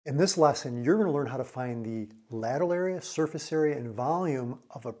In this lesson, you're going to learn how to find the lateral area, surface area, and volume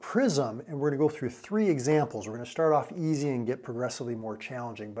of a prism, and we're going to go through 3 examples. We're going to start off easy and get progressively more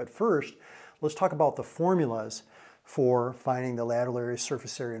challenging. But first, let's talk about the formulas for finding the lateral area,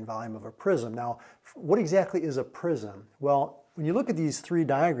 surface area, and volume of a prism. Now, what exactly is a prism? Well, when you look at these 3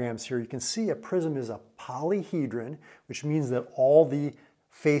 diagrams here, you can see a prism is a polyhedron, which means that all the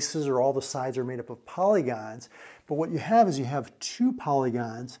faces or all the sides are made up of polygons. But what you have is you have 2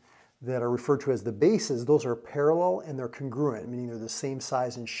 polygons that are referred to as the bases. Those are parallel and they're congruent, meaning they're the same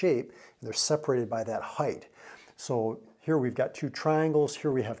size and shape, and they're separated by that height. So here we've got 2 triangles,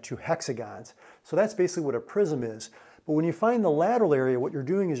 here we have 2 hexagons. So that's basically what a prism is. But when you find the lateral area, what you're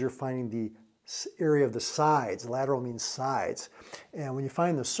doing is you're finding the area of the sides. Lateral means sides. And when you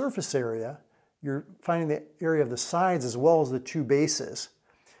find the surface area, you're finding the area of the sides as well as the 2 bases.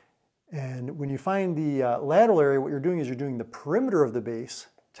 And when you find the lateral area, what you're doing is you're doing the perimeter of the base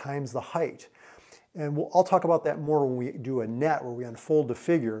times the height. And I'll talk about that more when we do a net, where we unfold the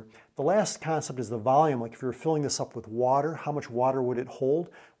figure. The last concept is the volume. Like if you were filling this up with water, how much water would it hold?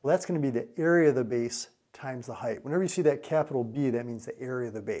 Well, that's going to be the area of the base times the height. Whenever you see that capital B, that means the area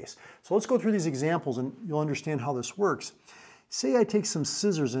of the base. So let's go through these examples and you'll understand how this works. Say I take some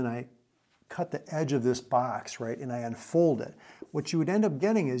scissors and I cut the edge of this box, right, and I unfold it. What you would end up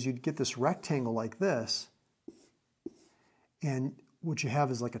getting is you'd get this rectangle like this, and what you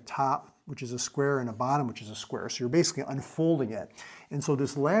have is like a top, which is a square, and a bottom, which is a square. So you're basically unfolding it. And so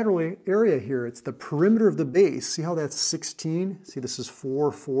this lateral area here, it's the perimeter of the base. See how that's 16? See, this is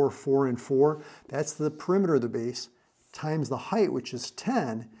 4, 4, 4, and 4. That's the perimeter of the base times the height, which is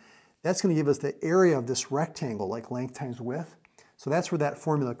 10. That's going to give us the area of this rectangle, like length times width. So that's where that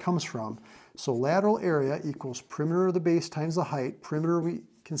formula comes from. So lateral area equals perimeter of the base times the height. Perimeter we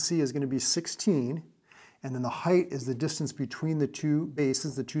can see is going to be 16. And then the height is the distance between the 2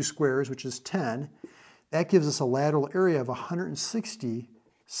 bases, the 2 squares, which is 10. That gives us a lateral area of 160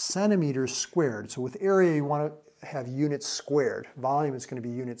 centimeters squared. So with area, you want to have units squared. Volume is going to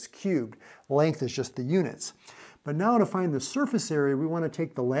be units cubed. Length is just the units. But now to find the surface area, we want to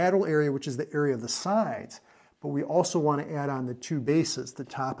take the lateral area, which is the area of the sides. But we also want to add on the 2 bases, the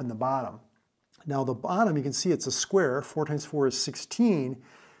top and the bottom. Now the bottom, you can see it's a square. 4 times 4 is 16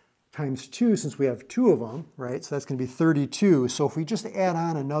 times 2, since we have 2 of them, right? So that's going to be 32. So if we just add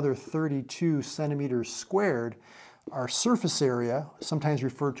on another 32 centimeters squared, our surface area, sometimes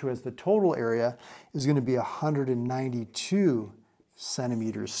referred to as the total area, is going to be 192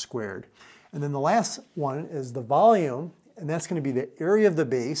 centimeters squared. And then the last one is the volume, and that's going to be the area of the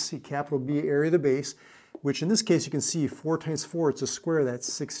base, see capital B, area of the base, which in this case you can see 4 times 4, it's a square,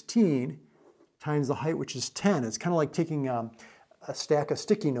 that's 16, times the height, which is 10. It's kind of like taking a stack of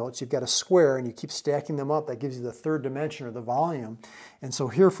sticky notes. You've got a square and you keep stacking them up. That gives you the 3rd dimension, or the volume. And so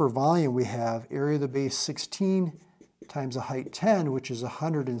here for volume we have area of the base 16 times the height 10, which is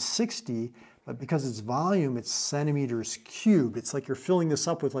 160. But because it's volume, it's centimeters cubed. It's like you're filling this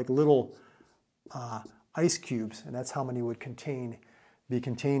up with like little ice cubes, and that's how many would be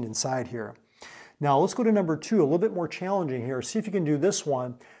contained inside here. Now let's go to number 2, a little bit more challenging here. See if you can do this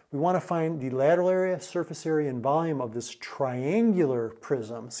one. We want to find the lateral area, surface area, and volume of this triangular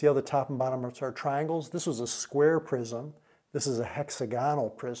prism. See how the top and bottom are triangles? This was a square prism. This is a hexagonal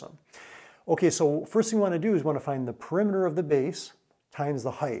prism. Okay, so first thing we want to do is we want to find the perimeter of the base times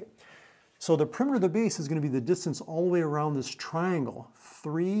the height. So the perimeter of the base is going to be the distance all the way around this triangle.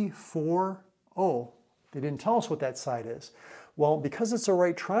 3, 4, oh, they didn't tell us what that side is. Well, because it's a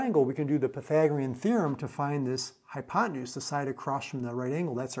right triangle, we can do the Pythagorean Theorem to find this hypotenuse, the side across from the right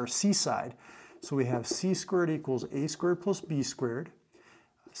angle. That's our C side. So we have C squared equals A squared plus B squared.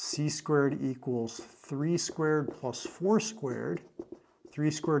 C squared equals 3 squared plus 4 squared.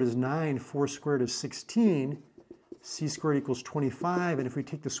 3 squared is 9, 4 squared is 16. C squared equals 25, and if we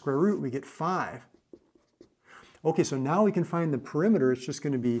take the square root, we get 5. Okay, so now we can find the perimeter. It's just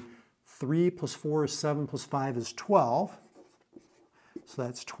going to be 3 plus 4 is 7 plus 5 is 12. So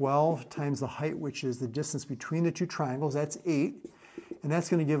that's 12 times the height, which is the distance between the 2 triangles. That's 8. And that's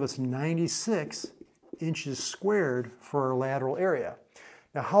going to give us 96 inches squared for our lateral area.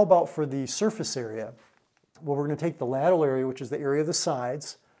 Now, how about for the surface area? Well, we're going to take the lateral area, which is the area of the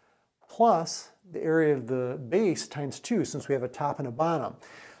sides, plus the area of the base times 2, since we have a top and a bottom.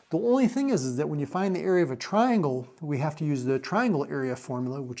 The only thing is that when you find the area of a triangle, we have to use the triangle area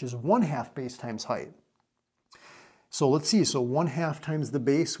formula, which is 1/2 base times height. So let's see, so 1/2 times the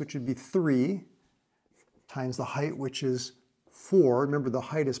base, which would be 3, times the height, which is 4. Remember, the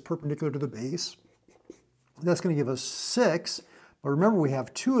height is perpendicular to the base. That's going to give us 6. But remember, we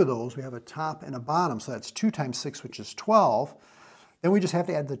have 2 of those. We have a top and a bottom, so that's 2 times 6, which is 12. Then we just have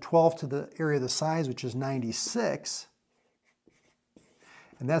to add the 12 to the area of the sides, which is 96.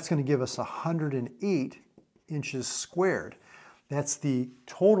 And that's going to give us 108 inches squared. That's the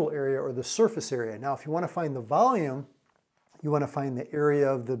total area or the surface area. Now, if you want to find the volume, you want to find the area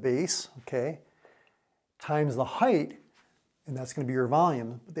of the base, okay, times the height, and that's going to be your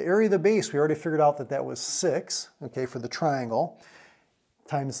volume. The area of the base, we already figured out that that was 6, okay, for the triangle,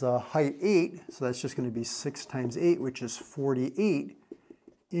 times the height 8, so that's just going to be 6 times 8, which is 48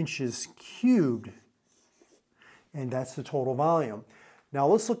 inches cubed, and that's the total volume. Now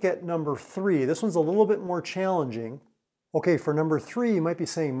let's look at number 3. This one's a little bit more challenging. Okay, for number 3, you might be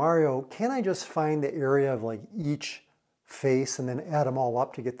saying, Mario, can I just find the area of like each face and then add them all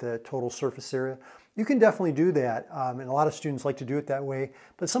up to get the total surface area? You can definitely do that, and a lot of students like to do it that way,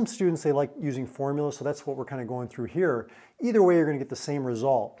 but some students, they like using formulas, so that's what we're kind of going through here. Either way, you're going to get the same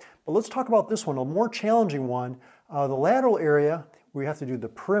result. But let's talk about this one, a more challenging one. The lateral area, we have to do the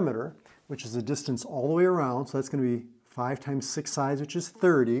perimeter, which is the distance all the way around, so that's going to be 5 times 6 sides, which is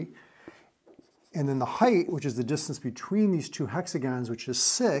 30. And then the height, which is the distance between these two hexagons, which is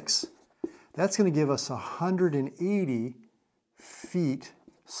 6, that's going to give us 180 feet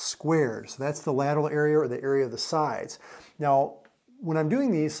squared. So that's the lateral area or the area of the sides. Now, when I'm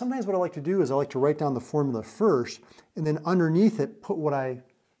doing these, sometimes what I like to do is I like to write down the formula first, and then underneath it put what I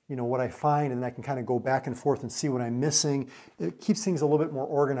find, and I can kind of go back and forth and see what I'm missing. It keeps things a little bit more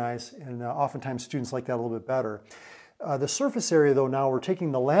organized, and oftentimes students like that a little bit better. The surface area, though, now we're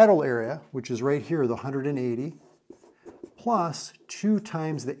taking the lateral area, which is right here, the 180, plus 2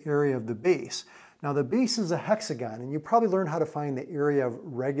 times the area of the base. Now the base is a hexagon, and you probably learned how to find the area of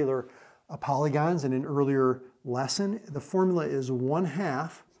regular polygons in an earlier lesson. The formula is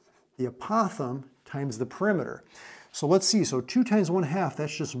 1/2 the apothem times the perimeter. So let's see, so 2 times 1/2,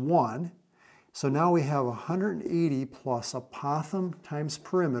 that's just 1. So now we have 180 plus apothem times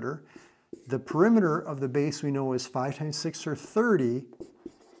perimeter. The perimeter of the base we know is 5 times 6 or 30.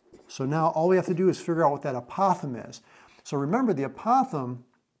 So now all we have to do is figure out what that apothem is. So remember, the apothem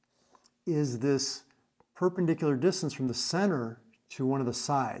is this perpendicular distance from the center to one of the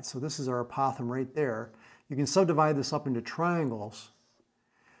sides. So this is our apothem right there. You can subdivide this up into triangles.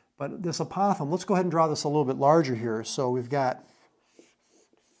 But this apothem, let's go ahead and draw this a little bit larger here. So we've got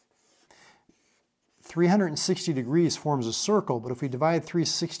 360 degrees forms a circle, but if we divide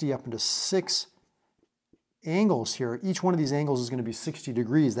 360 up into 6 angles here, each one of these angles is going to be 60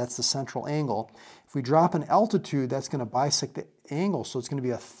 degrees. That's the central angle. If we drop an altitude, that's going to bisect the angle, so it's going to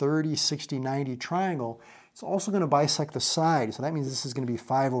be a 30, 60, 90 triangle. It's also going to bisect the side, so that means this is going to be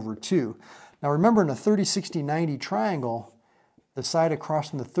 5/2. Now remember, in a 30, 60, 90 triangle, the side across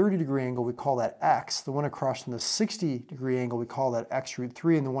from the 30-degree angle, we call that x. The one across from the 60-degree angle, we call that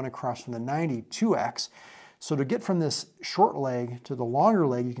x√3, and the one across from the 90, 2x. So to get from this short leg to the longer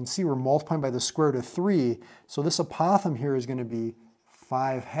leg, you can see we're multiplying by the square root of 3. So this apothem here is going to be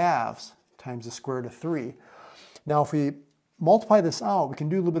 5/2 times the square root of 3. Now if we multiply this out, we can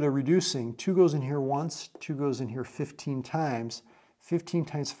do a little bit of reducing. 2 goes in here once, 2 goes in here 15 times. 15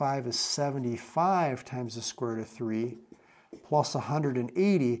 times 5 is 75 times the square root of 3. Plus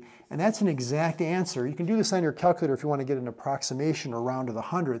 180, and that's an exact answer. You can do this on your calculator if you want to get an approximation or round to the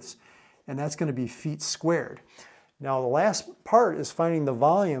hundredths, and that's going to be feet squared. Now the last part is finding the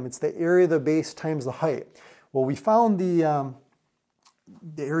volume. It's the area of the base times the height. Well, we found the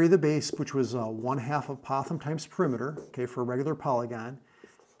area of the base, which was 1/2 apothem times perimeter, okay, for a regular polygon,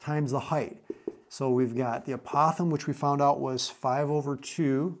 times the height. So we've got the apothem, which we found out was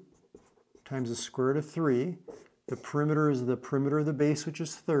 5/2 times the square root of 3. The perimeter is the perimeter of the base, which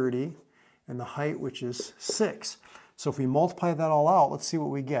is 30, and the height, which is 6. So if we multiply that all out, let's see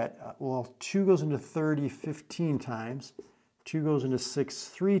what we get. Well, 2 goes into 30 15 times. 2 goes into 6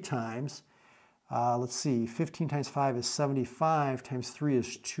 3 times. Let's see, 15 times 5 is 75, times 3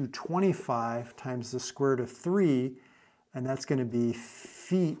 is 225, times the square root of 3, and that's going to be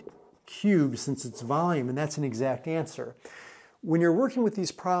feet cubed since it's volume, and that's an exact answer. When you're working with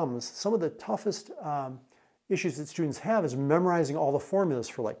these problems, some of the toughest issues that students have is memorizing all the formulas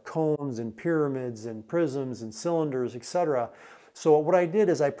for like cones and pyramids and prisms and cylinders, etc. So what I did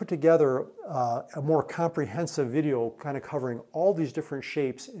is I put together a more comprehensive video kind of covering all these different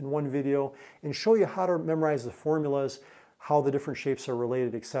shapes in one video and show you how to memorize the formulas, how the different shapes are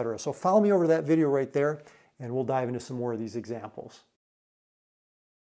related, etc. So follow me over to that video right there, and we'll dive into some more of these examples.